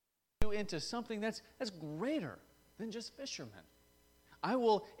you into something that's greater than just fishermen. I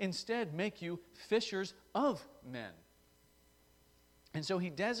will instead make you fishers of men. And so he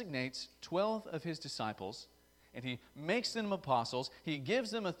designates 12 of his disciples, and he makes them apostles. He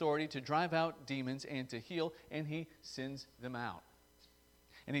gives them authority to drive out demons and to heal, and he sends them out.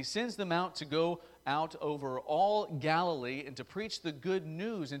 And he sends them out to go out over all Galilee and to preach the good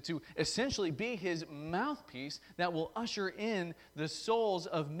news and to essentially be his mouthpiece that will usher in the souls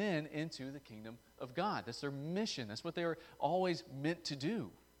of men into the kingdom of God. That's their mission. That's what they are always meant to do.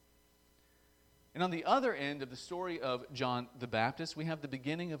 And on the other end of the story of John the Baptist, we have the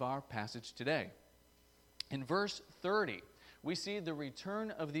beginning of our passage today. In verse 30, we see the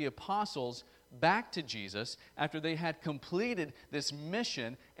return of the apostles back to Jesus after they had completed this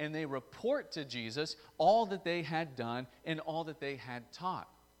mission, and they report to Jesus all that they had done and all that they had taught.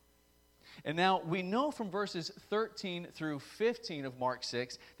 And now we know from verses 13 through 15 of Mark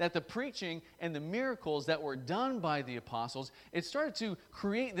 6 that the preaching and the miracles that were done by the apostles, it started to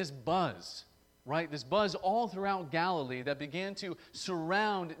create this buzz, right? This buzz all throughout Galilee that began to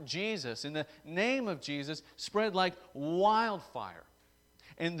surround Jesus. And the name of Jesus spread like wildfire.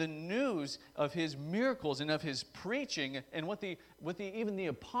 And the news of his miracles and of his preaching and what even the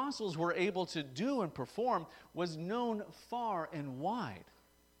apostles were able to do and perform was known far and wide.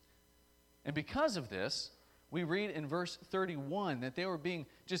 And because of this, we read in verse 31 that they were being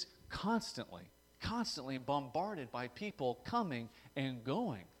just constantly bombarded by people coming and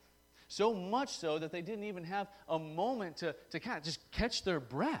going. So much so that they didn't even have a moment to kind of just catch their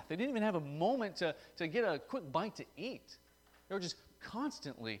breath. They didn't even have a moment to get a quick bite to eat. They were just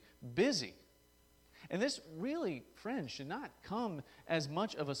constantly busy. And this really, friends, should not come as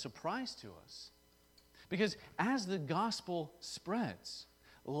much of a surprise to us. Because as the gospel spreads,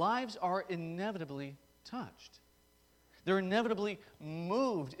 lives are inevitably touched. They're inevitably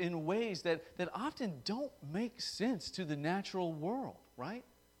moved in ways that often don't make sense to the natural world, right?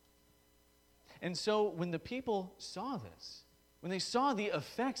 And so when the people saw this, when they saw the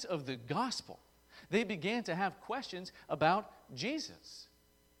effects of the gospel, they began to have questions about Jesus.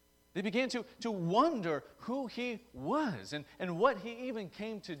 They began to wonder who he was and what he even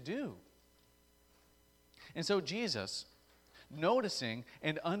came to do. And so Jesus, noticing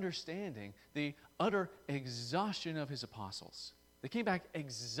and understanding the utter exhaustion of his apostles, they came back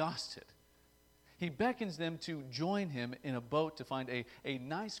exhausted. He beckons them to join him in a boat to find a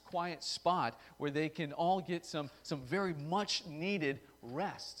nice quiet spot where they can all get some very much needed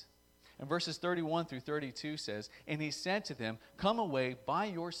rest. And verses 31 through 32 says, "And he said to them, 'Come away by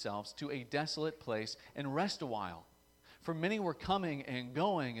yourselves to a desolate place and rest a while. For many were coming and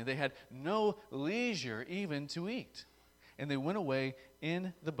going, and they had no leisure even to eat.' And they went away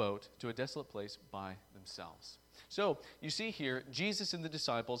in the boat to a desolate place by themselves." So you see here, Jesus and the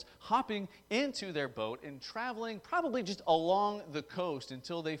disciples hopping into their boat and traveling probably just along the coast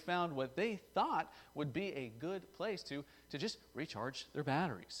until they found what they thought would be a good place to just recharge their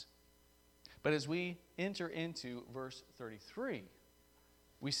batteries. But as we enter into verse 33,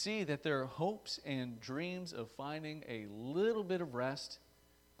 we see that their hopes and dreams of finding a little bit of rest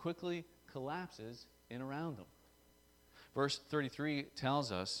quickly collapses in around them. Verse 33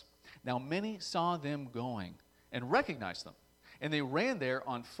 tells us, "Now many saw them going and recognized them, and they ran there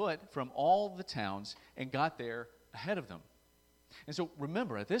on foot from all the towns and got there ahead of them." And so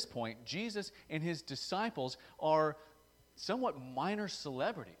remember, at this point, Jesus and his disciples are somewhat minor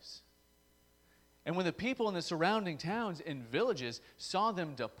celebrities. And when the people in the surrounding towns and villages saw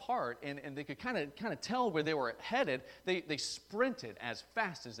them depart, and they could kind of tell where they were headed, they sprinted as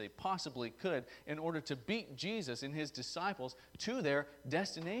fast as they possibly could in order to beat Jesus and his disciples to their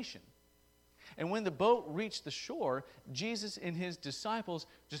destination. And when the boat reached the shore, Jesus and his disciples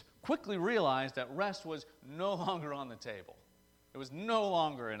just quickly realized that rest was no longer on the table. It was no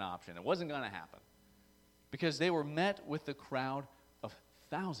longer an option. It wasn't going to happen. Because they were met with the crowd of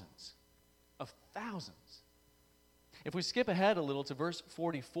thousands. If we skip ahead a little to verse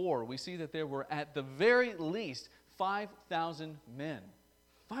 44, we see that there were at the very least 5,000 men.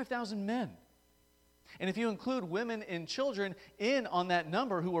 5,000 men. And if you include women and children in on that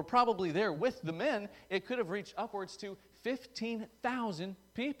number who were probably there with the men, it could have reached upwards to 15,000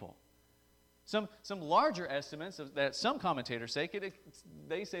 people. Some larger estimates that some commentators say,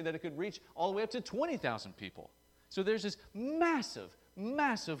 they say that it could reach all the way up to 20,000 people. So there's this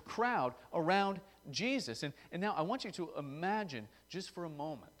massive crowd around Jesus. And now I want you to imagine just for a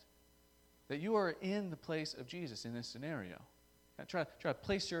moment that you are in the place of Jesus in this scenario. Try to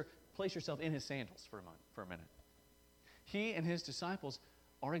place yourself in his sandals for a minute. He and his disciples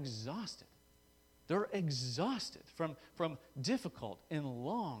are exhausted. They're exhausted from difficult and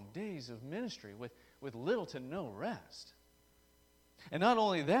long days ministry with little to no rest. And not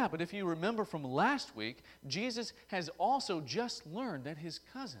only that, but if you remember from last week, Jesus has also just learned that his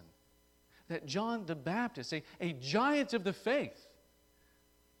cousin, that John the Baptist, a giant of the faith,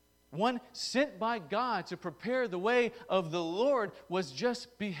 one sent by God to prepare the way of the Lord, was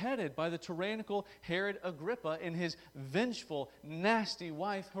just beheaded by the tyrannical Herod Agrippa and his vengeful, nasty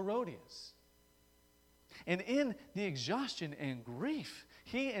wife Herodias. And in the exhaustion and grief,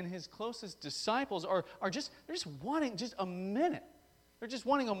 he and his closest disciples they're just wanting just a minute. They're just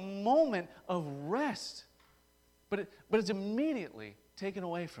wanting a moment of rest. But it's immediately taken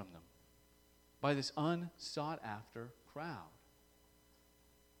away from them by this unsought-after crowd.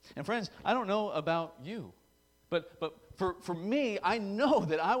 And friends, I don't know about you, but for me, I know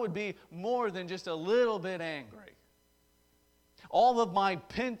that I would be more than just a little bit angry. All of my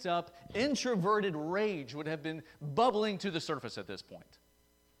pent-up, introverted rage would have been bubbling to the surface at this point.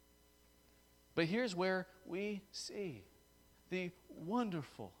 But here's where we see the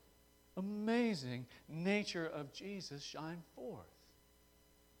wonderful, amazing nature of Jesus shine forth.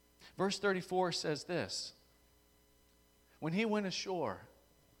 Verse 34 says this: when he went ashore,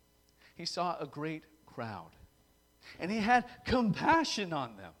 he saw a great crowd, and he had compassion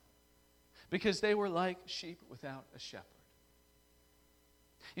on them, because they were like sheep without a shepherd.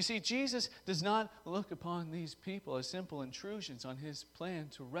 You see, Jesus does not look upon these people as simple intrusions on his plan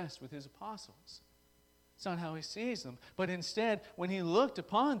to rest with his apostles. It's not how he sees them. But instead, when he looked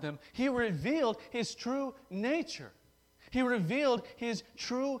upon them, he revealed his true nature. He revealed his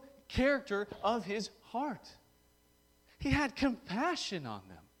true character of his heart. He had compassion on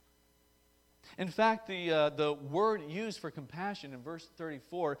them. In fact, the word used for compassion in verse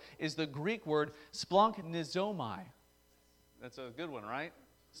 34 is the Greek word splanchnizomai. That's a good one, right?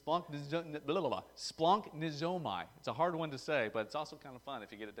 Splanchnizomai. It's a hard one to say, but it's also kind of fun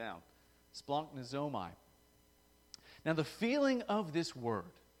if you get it down. Splanchnizomai. Now, the feeling of this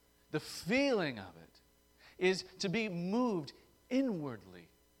word, the feeling of it, is to be moved inwardly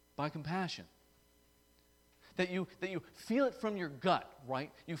by compassion. That you feel it from your gut,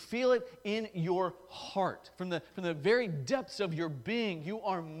 right? You feel it in your heart. From the very depths of your being, you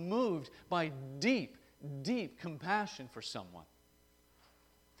are moved by deep, deep compassion for someone.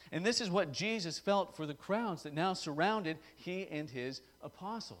 And this is what Jesus felt for the crowds that now surrounded he and his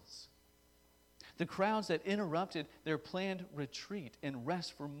apostles. The crowds that interrupted their planned retreat and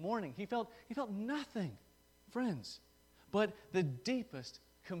rest for mourning. He felt nothing, friends, but the deepest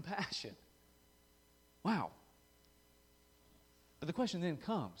compassion. Wow. But the question then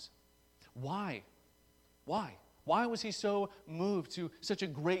comes, why? Why? Why was he so moved to such a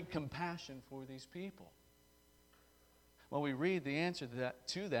great compassion for these people? Well, we read the answer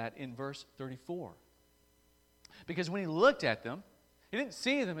to that in verse 34. Because when he looked at them, he didn't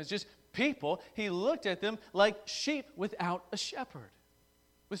see them as just people. He looked at them like sheep without a shepherd.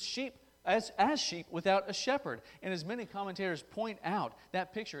 With sheep as sheep without a shepherd. And as many commentators point out,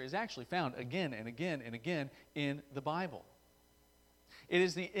 that picture is actually found again and again and again in the Bible. It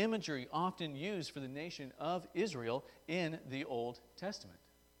is the imagery often used for the nation of Israel in the Old Testament.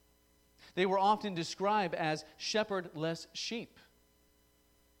 They were often described as shepherdless sheep,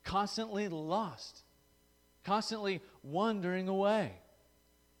 constantly lost, constantly wandering away.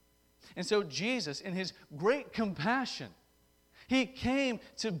 And so Jesus, in his great compassion, he came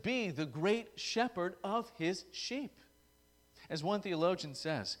to be the great shepherd of his sheep. As one theologian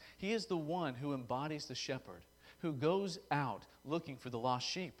says, he is the one who embodies the shepherd, who goes out looking for the lost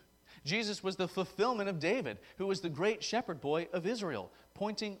sheep. Jesus was the fulfillment of David, who was the great shepherd boy of Israel,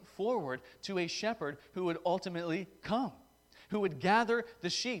 pointing forward to a shepherd who would ultimately come, who would gather the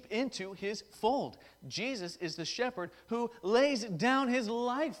sheep into his fold. Jesus is the shepherd who lays down his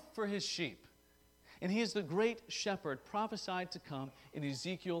life for his sheep. And he is the great shepherd prophesied to come in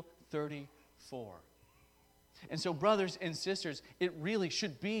Ezekiel 34. And so, brothers and sisters, it really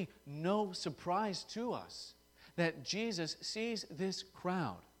should be no surprise to us that Jesus sees this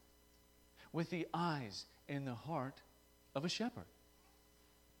crowd with the eyes and the heart of a shepherd.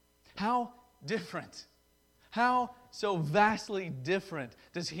 How different, how so vastly different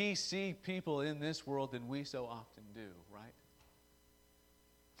does he see people in this world than we so often do, right?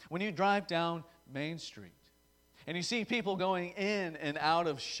 When you drive down Main Street and you see people going in and out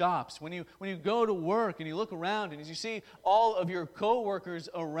of shops, when you go to work and you look around and you see all of your coworkers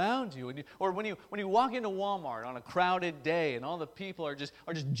around you, or when you walk into Walmart on a crowded day and all the people are just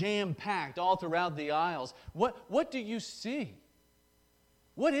jam-packed all throughout the aisles, what do you see?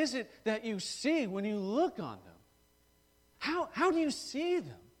 What is it that you see when you look on them? How do you see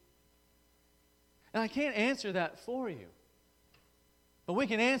them? And I can't answer that for you. But we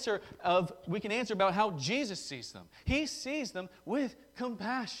can answer about how Jesus sees them. He sees them with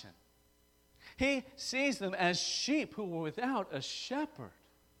compassion. He sees them as sheep who were without a shepherd.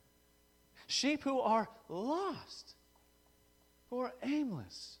 Sheep who are lost, who are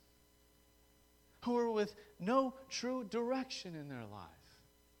aimless, who are with no true direction in their life.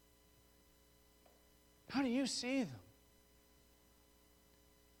 How do you see them?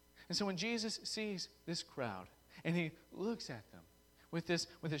 And so when Jesus sees this crowd and he looks at them with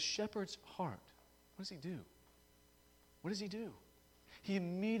a shepherd's heart, what does he do? What does he do? He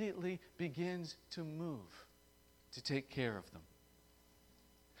immediately begins to move to take care of them.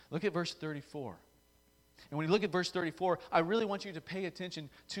 Look at verse 34. And when you look at verse 34, I really want you to pay attention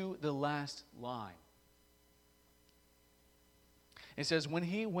to the last line. It says, when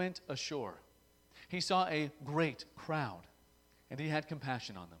he went ashore, he saw a great crowd, and he had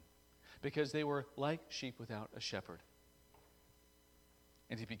compassion on them, because they were like sheep without a shepherd.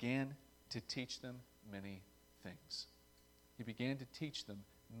 And he began to teach them many things. He began to teach them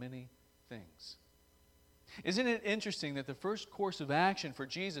many things. Isn't it interesting that the first course of action for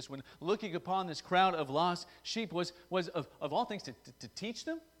Jesus when looking upon this crowd of lost sheep was of all things to teach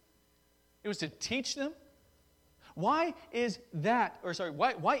them? It was to teach them. Why is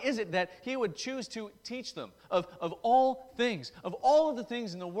it that he would choose to teach them of all things, of all of the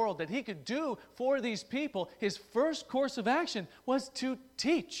things in the world that he could do for these people? His first course of action was to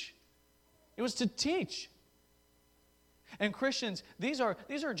teach. It was to teach. And Christians, these are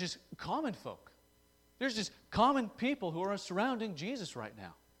just common folk. There's just common people who are surrounding Jesus right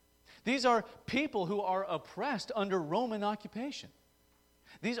now. These are people who are oppressed under Roman occupation.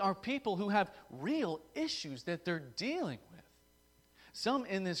 These are people who have real issues that they're dealing with. Some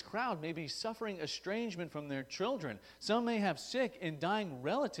in this crowd may be suffering estrangement from their children. Some may have sick and dying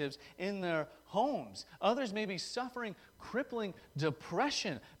relatives in their homes. Others may be suffering crippling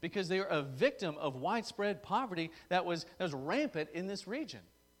depression because they are a victim of widespread poverty that was rampant in this region.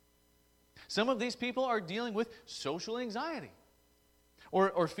 Some of these people are dealing with social anxiety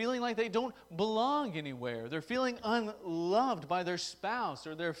or feeling like they don't belong anywhere. They're feeling unloved by their spouse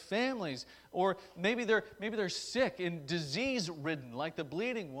or their families, or maybe they're sick and disease-ridden like the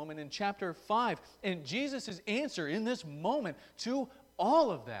bleeding woman in chapter 5. And Jesus' answer in this moment to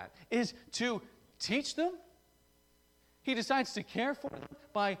all of that is to teach them. He decides to care for them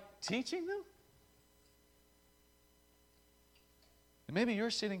by teaching them. And maybe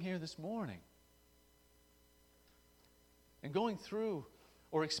you're sitting here this morning and going through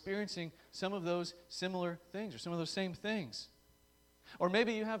or experiencing some of those similar things or some of those same things. Or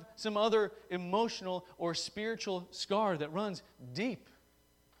maybe you have some other emotional or spiritual scar that runs deep.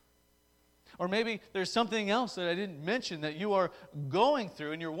 Or maybe there's something else that I didn't mention that you are going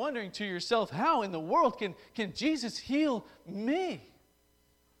through and you're wondering to yourself, how in the world can Jesus heal me?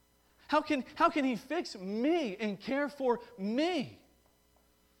 How can he fix me and care for me?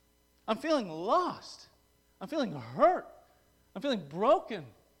 I'm feeling lost. I'm feeling hurt. I'm feeling broken.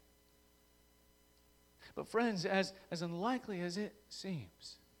 But friends, as unlikely as it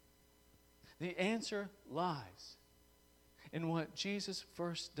seems, the answer lies in what Jesus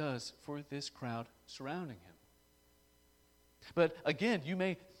first does for this crowd surrounding him. But again, you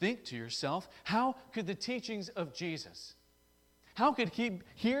may think to yourself, how could the teachings of Jesus, how could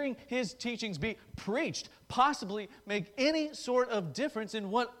hearing his teachings be preached possibly make any sort of difference in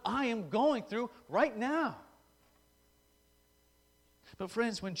what I am going through right now? But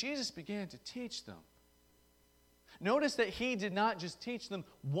friends, when Jesus began to teach them, notice that he did not just teach them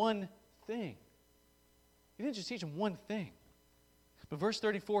one thing. He didn't just teach them one thing. But verse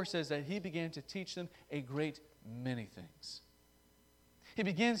 34 says that he began to teach them a great many things. He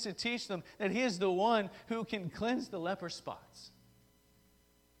begins to teach them that he is the one who can cleanse the leper spots.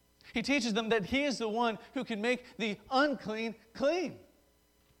 He teaches them that he is the one who can make the unclean clean.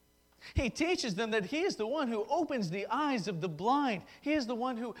 He teaches them that he is the one who opens the eyes of the blind. He is the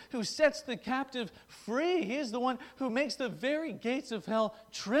one who sets the captive free. He is the one who makes the very gates of hell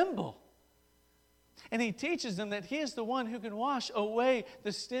tremble. And he teaches them that he is the one who can wash away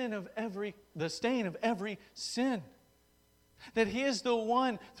the stain of every sin. That he is the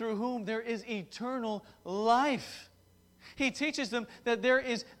one through whom there is eternal life. He teaches them that there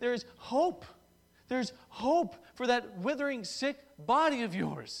is hope. There's hope for that withering, sick body of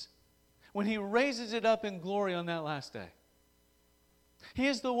yours when he raises it up in glory on that last day. He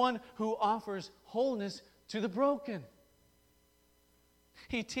is the one who offers wholeness to the broken.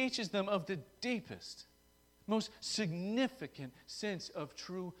 He teaches them of the deepest, most significant sense of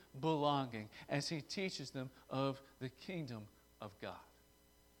true belonging as he teaches them of the kingdom of God.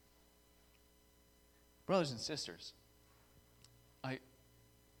 Brothers and sisters,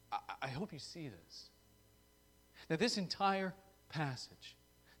 I hope you see this. That this entire passage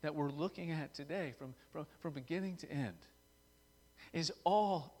that we're looking at today from beginning to end is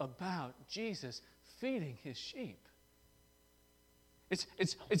all about Jesus feeding his sheep.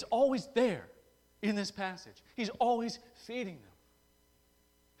 It's always there in this passage. He's always feeding them.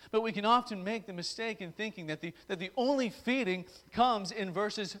 But we can often make the mistake in thinking that the only feeding comes in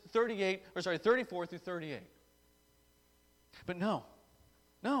verses 34 through 38. But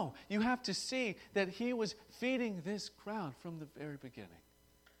no, you have to see that he was feeding this crowd from the very beginning.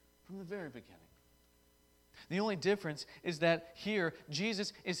 From the very beginning. The only difference is that here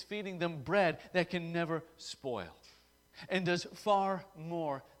Jesus is feeding them bread that can never spoil and does far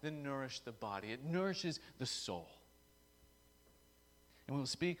more than nourish the body. It nourishes the soul. And we'll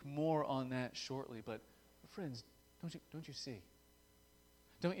speak more on that shortly, but friends, don't you see?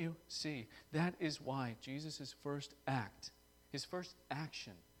 Don't you see? That is why Jesus' first act, his first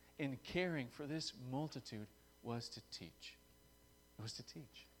action in caring for this multitude was to teach. It was to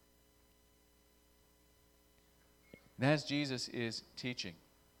teach. And as Jesus is teaching,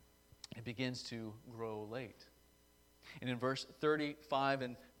 it begins to grow late. And in verse 35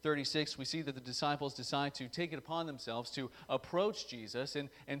 and 36, we see that the disciples decide to take it upon themselves to approach Jesus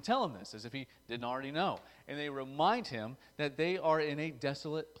and tell him this, as if he didn't already know. And they remind him that they are in a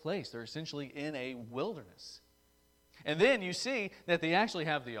desolate place. They're essentially in a wilderness. And then you see that they actually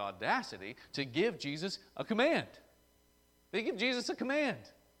have the audacity to give Jesus a command. They give Jesus a command.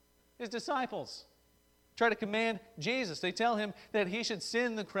 His disciples try to command Jesus. They tell him that he should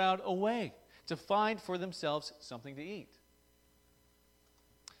send the crowd away to find for themselves something to eat.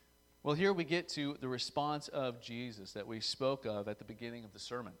 Well, here we get to the response of Jesus that we spoke of at the beginning of the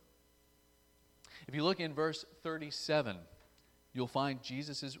sermon. If you look in verse 37, you'll find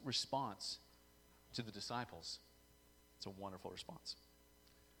Jesus' response to the disciples. It's a wonderful response.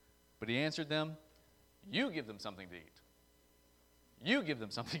 But he answered them, "You give them something to eat. You give them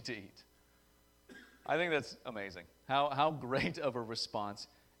something to eat." I think that's amazing. How great of a response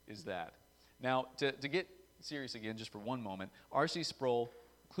is that? Now, to get serious again just for one moment, R.C. Sproul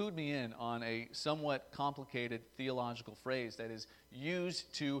clued me in on a somewhat complicated theological phrase that is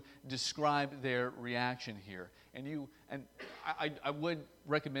used to describe their reaction here. And I would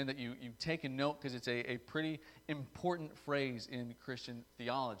recommend that you take a note, because it's a pretty important phrase in Christian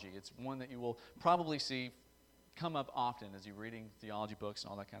theology. It's one that you will probably see come up often as you're reading theology books and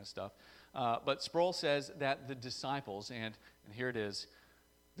all that kind of stuff. But Sproul says that the disciples, and here it is,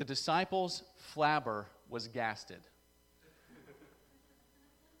 the disciples' flabber was gasted. Did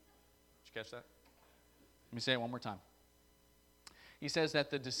you catch that? Let me say it one more time. He says that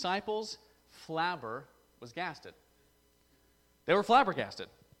the disciples' flabber was gasted. They were flabbergasted.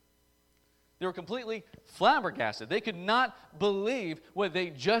 They were completely flabbergasted. They could not believe what they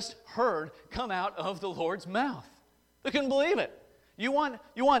just heard come out of the Lord's mouth. They couldn't believe it. You want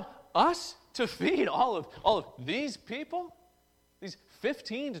us to feed all of these people? These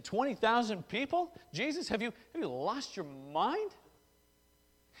 15 to 20,000 people? Jesus, have you lost your mind?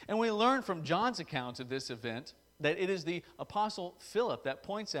 And we learn from John's account of this event that it is the Apostle Philip that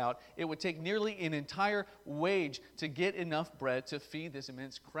points out it would take nearly an entire wage to get enough bread to feed this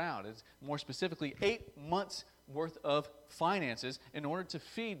immense crowd. It's more specifically 8 months worth of finances in order to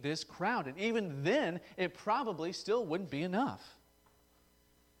feed this crowd. And even then, it probably still wouldn't be enough.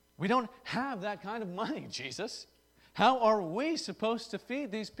 We don't have that kind of money, Jesus. How are we supposed to feed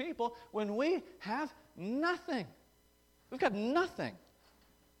these people when we have nothing? We've got nothing.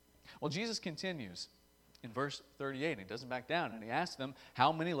 Well, Jesus continues in verse 38. He doesn't back down, and he asks them,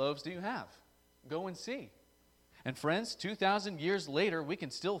 "How many loaves do you have? Go and see." And friends, 2,000 years later, we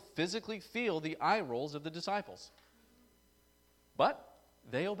can still physically feel the eye rolls of the disciples. But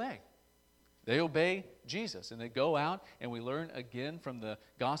they obey. They obey Jesus, and they go out, and we learn again from the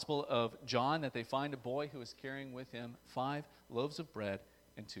Gospel of John that they find a boy who is carrying with him 5 loaves of bread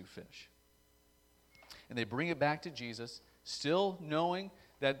and 2 fish. And they bring it back to Jesus, still knowing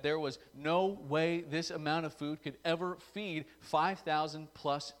that there was no way this amount of food could ever feed 5,000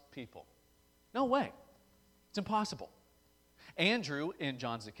 plus people. No way. It's impossible. Andrew, in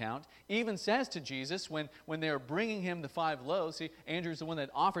John's account, even says to Jesus when they are bringing him the 5 loaves, see, Andrew's the one that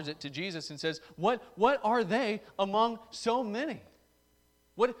offers it to Jesus and says, what are they among so many?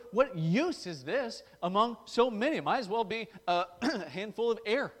 What use is this among so many? It might as well be a handful of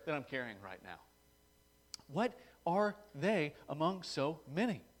air that I'm carrying right now. What are they among so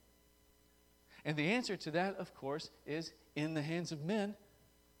many? And the answer to that, of course, is in the hands of men,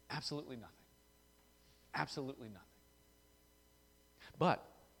 absolutely nothing. Absolutely nothing. But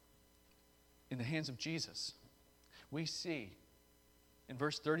in the hands of Jesus, we see in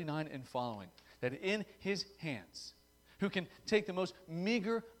verse 39 and following, that in his hands, who can take the most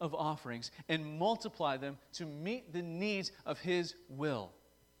meager of offerings and multiply them to meet the needs of his will,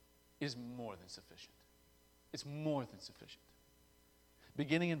 is more than sufficient. It's more than sufficient.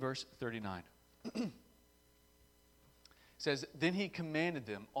 Beginning in verse 39. It says, "Then he commanded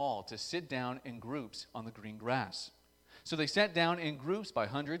them all to sit down in groups on the green grass. So they sat down in groups by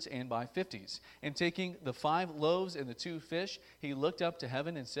hundreds and by 50s. And taking the 5 loaves and the 2 fish, he looked up to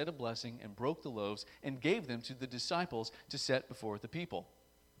heaven and said a blessing and broke the loaves and gave them to the disciples to set before the people.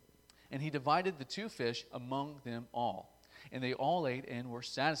 And he divided the 2 fish among them all. And they all ate and were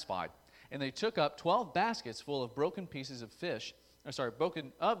satisfied. And they took up 12 baskets full of broken pieces of fish,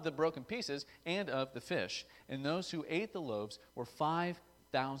 broken pieces and of the fish. And those who ate the loaves were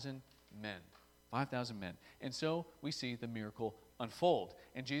 5,000 men. 5,000 men. And so we see the miracle unfold.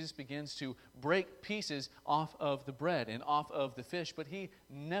 And Jesus begins to break pieces off of the bread and off of the fish, but he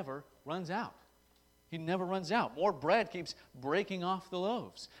never runs out. He never runs out. More bread keeps breaking off the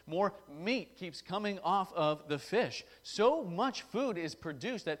loaves. More meat keeps coming off of the fish. So much food is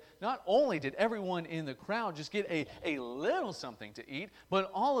produced that not only did everyone in the crowd just get a little something to eat, but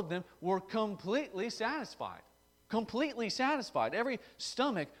all of them were completely satisfied. Completely satisfied. Every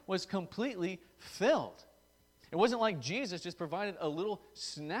stomach was completely filled. It wasn't like Jesus just provided a little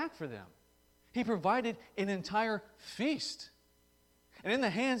snack for them. He provided an entire feast. And in the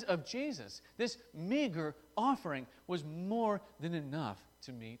hands of Jesus, this meager offering was more than enough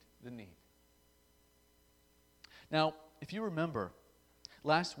to meet the need. Now, if you remember,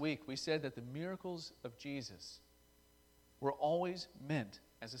 last week we said that the miracles of Jesus were always meant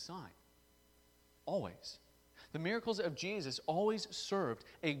as a sign. Always. The miracles of Jesus always served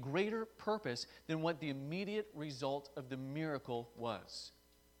a greater purpose than what the immediate result of the miracle was.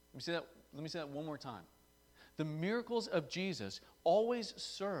 Let me say that one more time. The miracles of Jesus always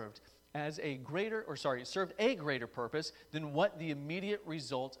served a greater purpose than what the immediate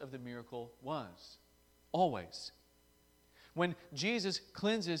result of the miracle was. Always. When Jesus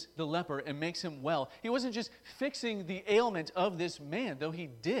cleanses the leper and makes him well, he wasn't just fixing the ailment of this man, though he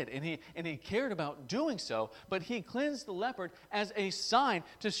did, and he cared about doing so, but he cleansed the leper as a sign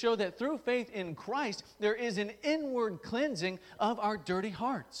to show that through faith in Christ, there is an inward cleansing of our dirty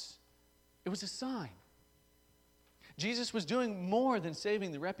hearts. It was a sign. Jesus was doing more than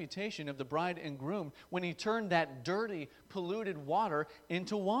saving the reputation of the bride and groom when he turned that dirty, polluted water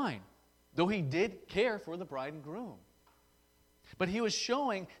into wine, though he did care for the bride and groom. But he was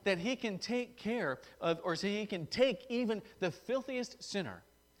showing that he can take care of, or say he can take even the filthiest sinner.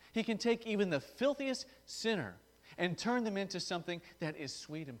 He can take even the filthiest sinner and turn them into something that is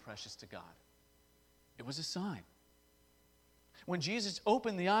sweet and precious to God. It was a sign. When Jesus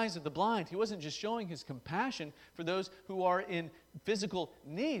opened the eyes of the blind, he wasn't just showing his compassion for those who are in physical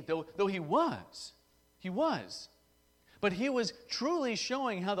need, though he was. He was. But he was truly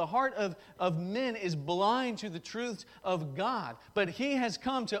showing how the heart of men is blind to the truths of God. But he has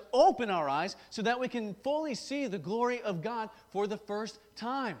come to open our eyes so that we can fully see the glory of God for the first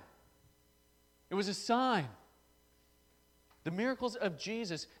time. It was a sign. The miracles of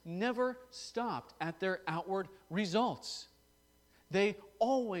Jesus never stopped at their outward results. They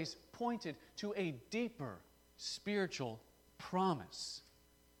always pointed to a deeper spiritual promise.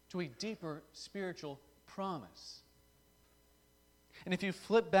 To a deeper spiritual promise. And if you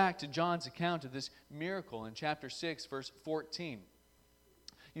flip back to John's account of this miracle in chapter 6, verse 14,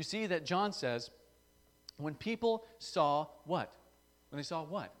 you see that John says, when people saw what? When they saw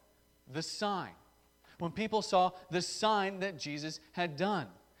what? The sign. When people saw the sign that Jesus had done.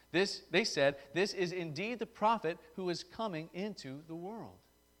 They said, this is indeed the prophet who is coming into the world.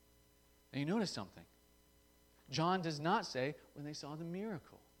 Now you notice something. John does not say when they saw the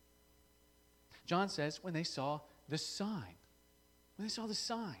miracle. John says when they saw the sign. When they saw the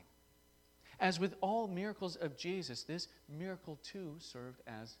sign. As with all miracles of Jesus, this miracle too served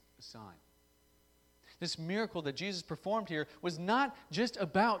as a sign. This miracle that Jesus performed here was not just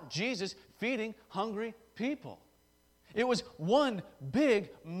about Jesus feeding hungry people. It was one big,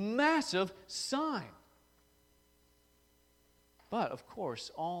 massive sign. But, of course,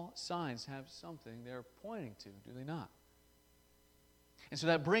 all signs have something they're pointing to, do they not? And so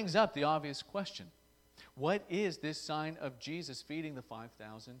that brings up the obvious question. What is this sign of Jesus feeding the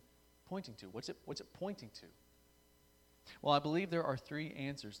 5,000 pointing to? What's it pointing to? Well, I believe there are 3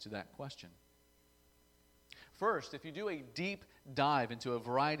 answers to that question. First, if you do a deep dive into a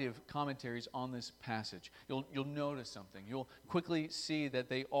variety of commentaries on this passage, you'll notice something. You'll quickly see that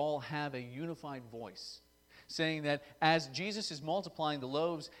they all have a unified voice, saying that as Jesus is multiplying the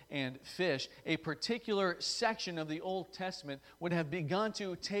loaves and fish, a particular section of the Old Testament would have begun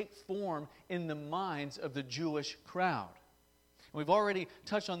to take form in the minds of the Jewish crowd. And we've already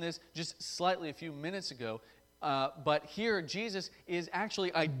touched on this just slightly a few minutes ago, but here Jesus is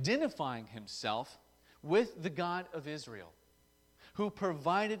actually identifying himself with the God of Israel, who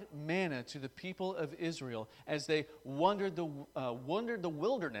provided manna to the people of Israel as they wandered the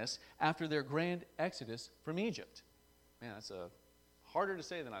wilderness after their grand exodus from Egypt. Man, that's harder to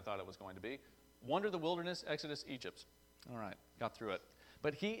say than I thought it was going to be. Wander the wilderness, Exodus, Egypt. All right, got through it.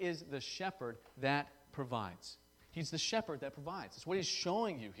 But he is the shepherd that provides. He's the shepherd that provides. That's what he's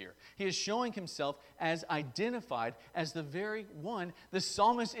showing you here. He is showing himself as identified as the very one the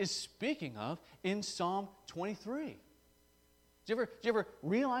psalmist is speaking of in Psalm 23. Do you ever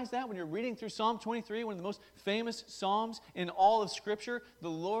realize that when you're reading through Psalm 23, one of the most famous psalms in all of Scripture? The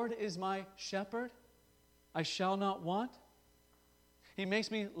Lord is my shepherd, I shall not want. He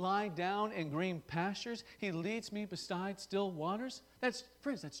makes me lie down in green pastures. He leads me beside still waters.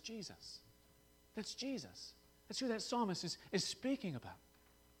 Friends, that's Jesus. That's Jesus. That's who that psalmist is speaking about.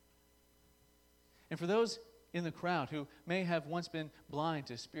 And for those in the crowd who may have once been blind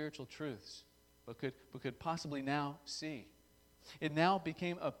to spiritual truths, but could possibly now see, it now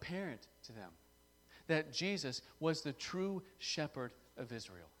became apparent to them that Jesus was the true shepherd of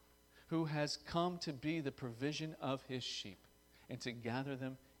Israel, who has come to be the provision of his sheep and to gather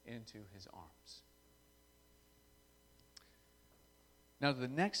them into his arms. Now, the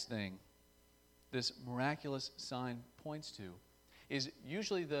next thing this miraculous sign points to is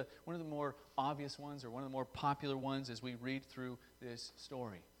usually one of the more obvious ones, or one of the more popular ones as we read through this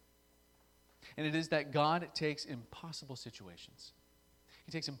story. And it is that God takes impossible situations.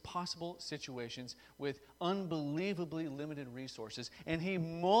 He takes impossible situations with unbelievably limited resources, and he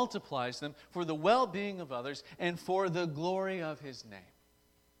multiplies them for the well-being of others and for the glory of his name.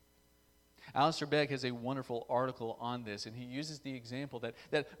 Alistair Begg has a wonderful article on this, and he uses the example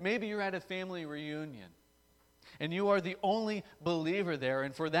that maybe you're at a family reunion, and you are the only believer there,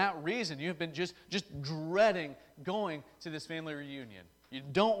 and for that reason you have been just dreading going to this family reunion. You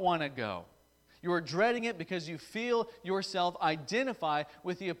don't want to go. You are dreading it because you feel yourself identify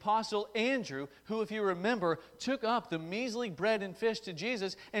with the apostle Andrew, who, if you remember, took up the measly bread and fish to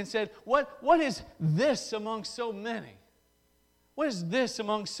Jesus and said, What is this among so many? What is this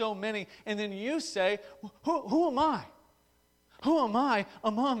among so many? And then you say, who am I? Who am I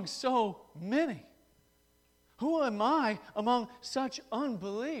among so many? Who am I among such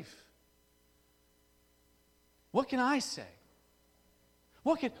unbelief? What can I say?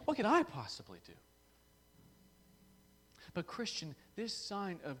 What could I possibly do? But Christian, this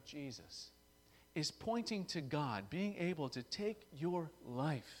sign of Jesus is pointing to God being able to take your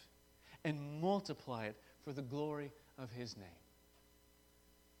life and multiply it for the glory of his name.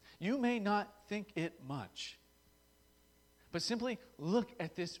 You may not think it much, but simply look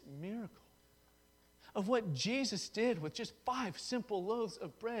at this miracle of what Jesus did with just 5 simple loaves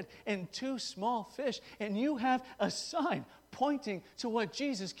of bread and 2 small fish, and you have a sign pointing to what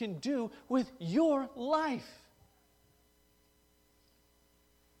Jesus can do with your life.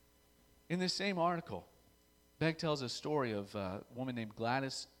 In this same article, Begg tells a story of a woman named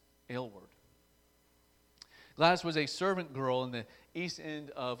Gladys Aylward. Gladys was a servant girl in the East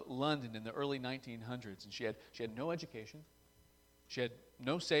End of London in the early 1900s, and she had no education, she had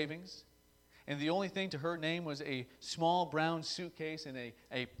no savings, and the only thing to her name was a small brown suitcase and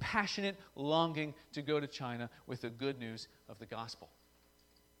a passionate longing to go to China with the good news of the gospel.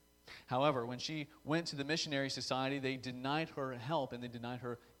 However, when she went to the Missionary Society, they denied her help and they denied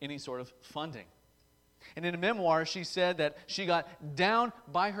her any sort of funding. And in a memoir, she said that she got down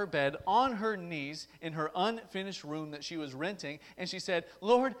by her bed on her knees in her unfinished room that she was renting, and she said,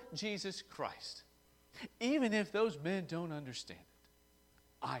 Lord Jesus Christ, even if those men don't understand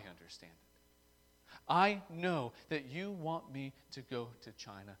it, I understand it. I know that you want me to go to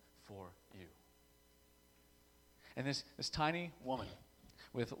China for you. And this tiny woman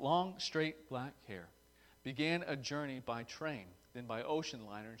with long, straight black hair began a journey by train, then by ocean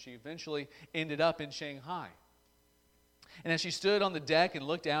liner, and she eventually ended up in Shanghai. And as she stood on the deck and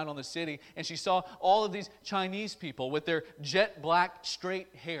looked out on the city, and she saw all of these Chinese people with their jet black,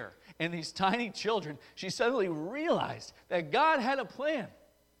 straight hair and these tiny children, she suddenly realized that God had a plan.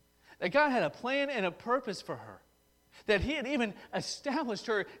 That God had a plan and a purpose for her. That he had even established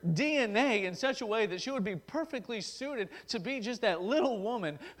her DNA in such a way that she would be perfectly suited to be just that little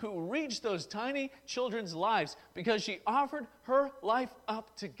woman who reached those tiny children's lives because she offered her life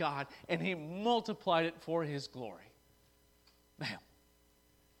up to God and he multiplied it for his glory. Man,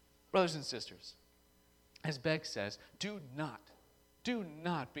 brothers and sisters, as Beck says, do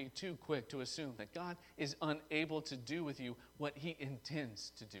not be too quick to assume that God is unable to do with you what he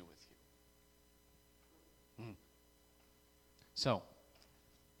intends to do with you. So,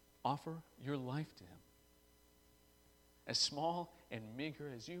 offer your life to him, as small and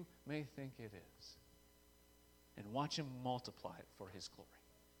meager as you may think it is, and watch him multiply it for his glory.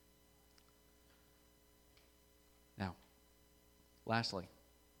 Now, lastly,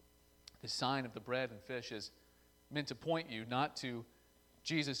 the sign of the bread and fish is meant to point you not to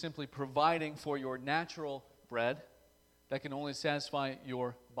Jesus simply providing for your natural bread that can only satisfy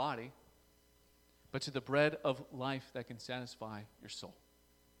your body, but to the bread of life that can satisfy your soul.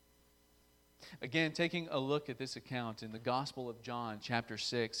 Again, taking a look at this account in the Gospel of John, chapter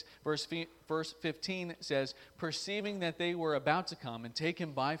 6, verse 15 says, perceiving that they were about to come and take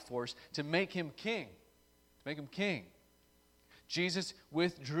him by force to make him king, Jesus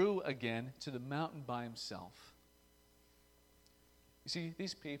withdrew again to the mountain by himself. You see,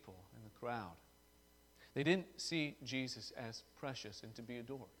 these people in the crowd, they didn't see Jesus as precious and to be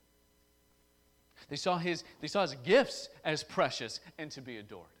adored. They saw his gifts as precious and to be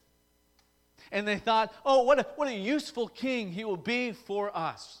adored. And they thought, oh, what a useful king he will be for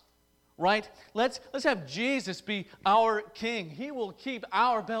us. Right? Let's have Jesus be our king. He will keep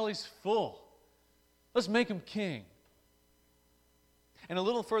our bellies full. Let's make him king. And a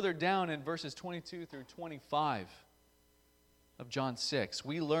little further down in verses 22 through 25 of John 6,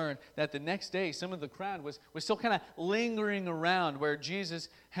 we learn that the next day some of the crowd was still kind of lingering around where Jesus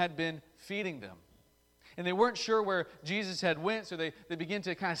had been feeding them. And they weren't sure where Jesus had went, so they began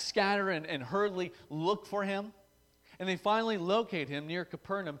to kind of scatter and hurriedly look for him. And they finally locate him near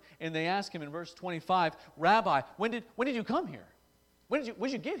Capernaum, and they ask him in verse 25, Rabbi, when did you come here? When did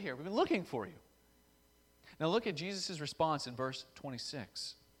you get here? We've been looking for you. Now look at Jesus' response in verse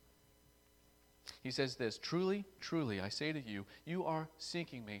 26. He says this, truly, truly, I say to you, you are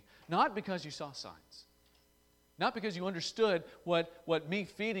seeking me, not because you saw signs, not because you understood what me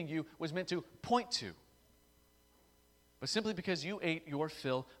feeding you was meant to point to, but simply because you ate your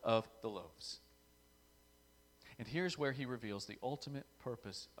fill of the loaves. And here's where he reveals the ultimate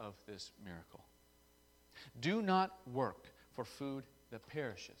purpose of this miracle. Do not work for food that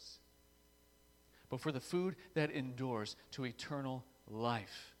perishes, but for the food that endures to eternal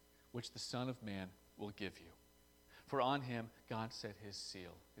life, which the Son of Man will give you. For on him God set his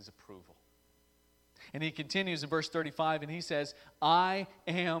seal, his approval. And he continues in verse 35, and he says, I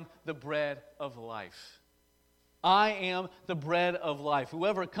am the bread of life. I am the bread of life.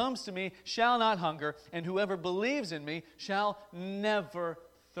 Whoever comes to me shall not hunger, and whoever believes in me shall never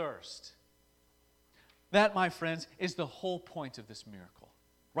thirst. That, my friends, is the whole point of this miracle.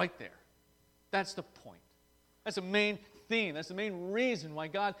 Right there. That's the point. That's the main theme. That's the main reason why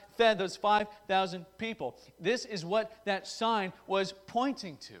God fed those 5,000 people. This is what that sign was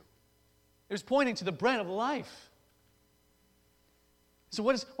pointing to. It was pointing to the bread of life. So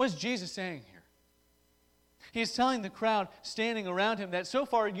what is Jesus saying here? He's telling the crowd standing around him that so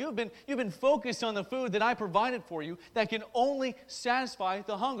far you've been focused on the food that I provided for you that can only satisfy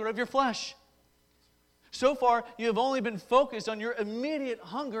the hunger of your flesh. So far, you have only been focused on your immediate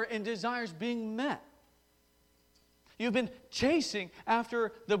hunger and desires being met. You've been chasing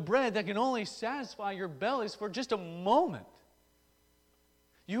after the bread that can only satisfy your bellies for just a moment.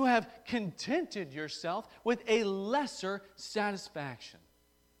 You have contented yourself with a lesser satisfaction.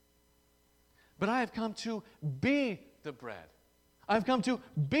 But I have come to be the bread. I've come to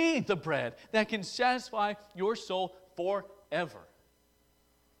be the bread that can satisfy your soul forever.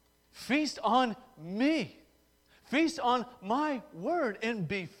 Feast on me. Feast on my word and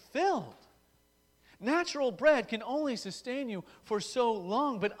be filled. Natural bread can only sustain you for so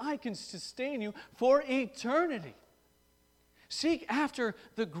long, but I can sustain you for eternity. Seek after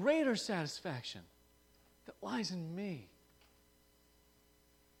the greater satisfaction that lies in me.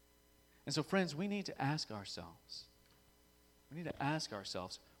 And so, friends, we need to ask ourselves,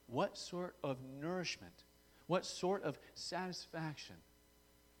 what sort of nourishment, what sort of satisfaction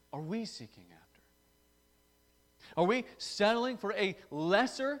are we seeking after? Are we settling for a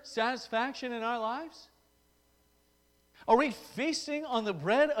lesser satisfaction in our lives? Are we feasting on the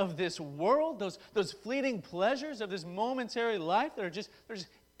bread of this world, those fleeting pleasures of this momentary life that are just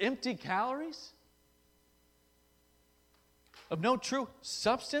empty calories? Of no true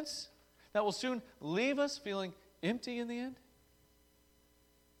substance that will soon leave us feeling empty in the end?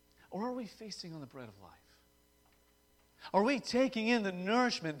 Or are we feasting on the bread of life? Are we taking in the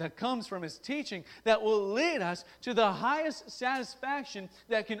nourishment that comes from his teaching that will lead us to the highest satisfaction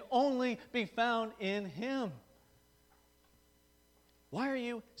that can only be found in him? Why are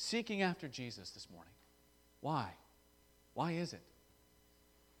you seeking after Jesus this morning? Why? Why is it?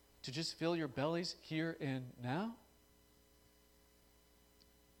 To just fill your bellies here and now?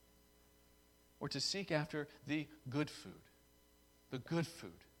 Or to seek after the good food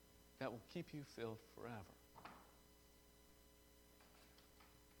that will keep you filled forever?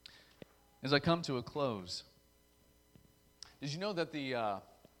 As I come to a close, did you know that the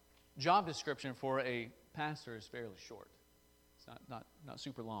job description for a pastor is fairly short? It's not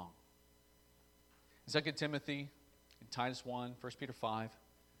super long. 2 Timothy, Titus 1, 1 Peter 5,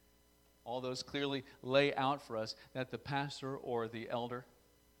 all those clearly lay out for us that the pastor or the elder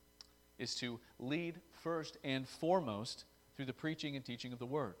is to lead first and foremost through the preaching and teaching of the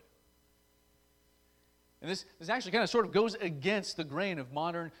Word. And this actually kind of sort of goes against the grain of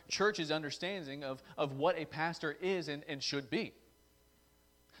modern church's understanding of what a pastor is and should be.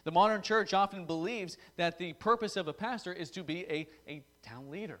 The modern church often believes that the purpose of a pastor is to be a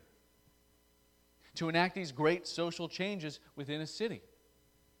town leader, to enact these great social changes within a city.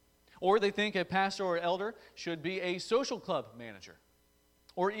 Or they think a pastor or elder should be a social club manager,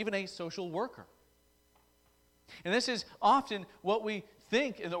 or even a social worker. And this is often what we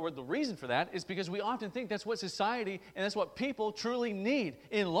think, or the reason for that is because we often think that's what society and that's what people truly need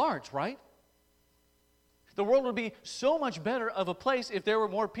in large, right? The world would be so much better of a place if there were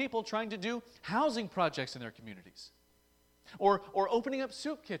more people trying to do housing projects in their communities, or opening up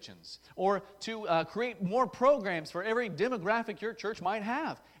soup kitchens, or to create more programs for every demographic your church might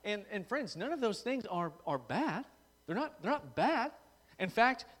have. And friends, none of those things are bad. They're not bad. In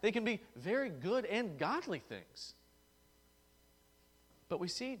fact, they can be very good and godly things. But we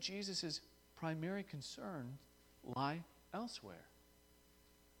see Jesus' primary concern lie elsewhere.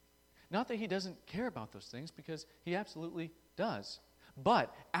 Not that he doesn't care about those things, because he absolutely does.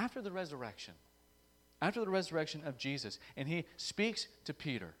 But after the resurrection of Jesus, and he speaks to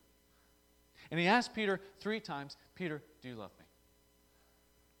Peter, and he asks Peter 3 times, Peter, do you love me?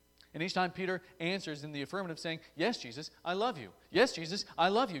 And each time Peter answers in the affirmative, saying, yes, Jesus, I love you. Yes, Jesus, I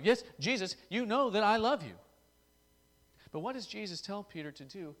love you. Yes, Jesus, you know that I love you. But what does Jesus tell Peter to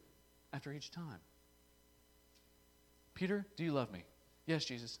do after each time? Peter, do you love me? Yes,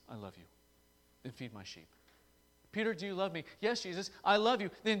 Jesus, I love you. Then feed my sheep. Peter, do you love me? Yes, Jesus, I love you.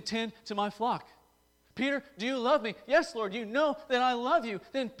 Then tend to my flock. Peter, do you love me? Yes, Lord, you know that I love you.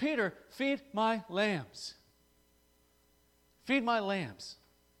 Then Peter, feed my lambs. Feed my lambs.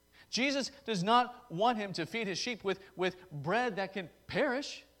 Jesus does not want him to feed his sheep with bread that can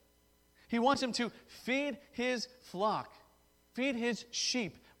perish. He wants him to feed his flock, feed his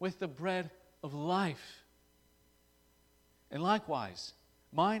sheep with the bread of life. And likewise,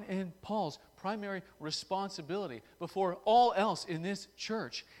 mine and Paul's primary responsibility before all else in this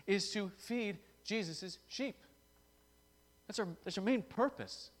church is to feed Jesus' sheep. That's our main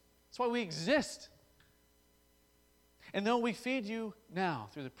purpose. That's why we exist. And though we feed you now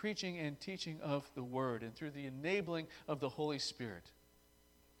through the preaching and teaching of the Word and through the enabling of the Holy Spirit,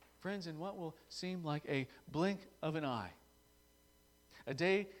 friends, in what will seem like a blink of an eye, a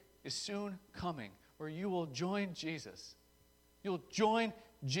day is soon coming where you will join Jesus. You'll join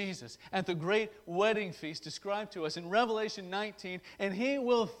Jesus at the great wedding feast described to us in Revelation 19, and he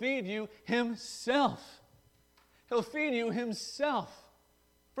will feed you himself. He'll feed you himself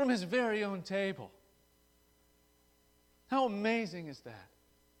from his very own table. How amazing is that?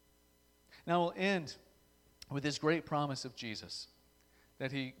 Now we'll end with this great promise of Jesus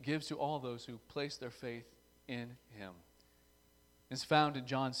that he gives to all those who place their faith in him. It's found in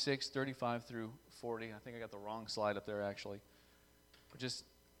John 6, 35 through 40. I think I got the wrong slide up there, actually. But just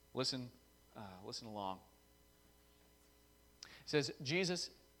listen along. It says,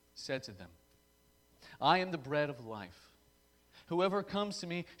 Jesus said to them, I am the bread of life. Whoever comes to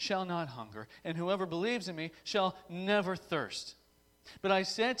me shall not hunger, and whoever believes in me shall never thirst. But I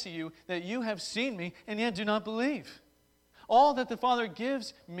said to you that you have seen me, and yet do not believe. All that the Father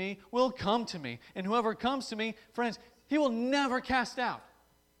gives me will come to me, and whoever comes to me, friends, he will never cast out.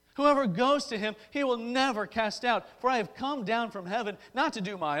 Whoever goes to him, he will never cast out. For I have come down from heaven, not to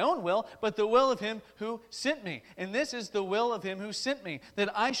do my own will, but the will of him who sent me. And this is the will of him who sent me, that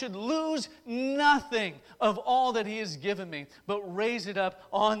I should lose nothing of all that he has given me, but raise it up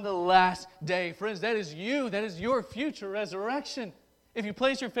on the last day. Friends, that is you. That is your future resurrection. If you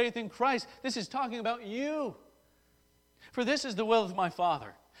place your faith in Christ, this is talking about you. For this is the will of my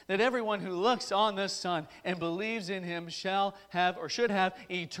Father, that everyone who looks on the Son and believes in him shall have, or should have,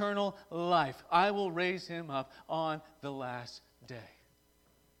 eternal life. I will raise him up on the last day.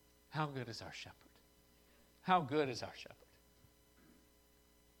 How good is our shepherd? How good is our shepherd?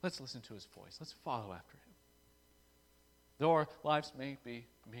 Let's listen to his voice. Let's follow after him. Though our lives may be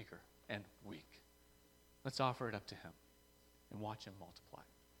meager and weak, Let's offer it up to him and watch him multiply.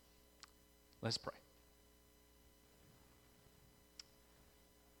 Let's pray.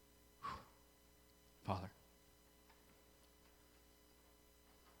 Father,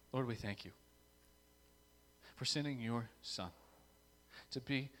 Lord, we thank you for sending your Son to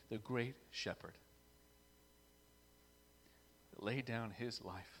be the great shepherd that laid down his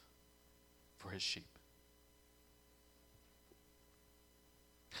life for his sheep.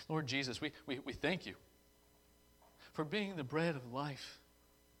 Lord Jesus, we thank you for being the bread of life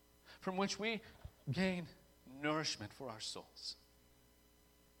from which we gain nourishment for our souls.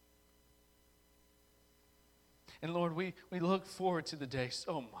 And Lord, we look forward to the day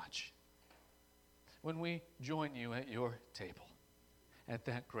so much when we join you at your table at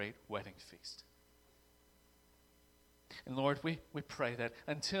that great wedding feast. And Lord, we pray that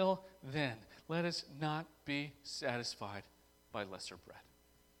until then, let us not be satisfied by lesser bread.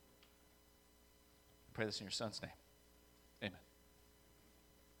 I pray this in your Son's name.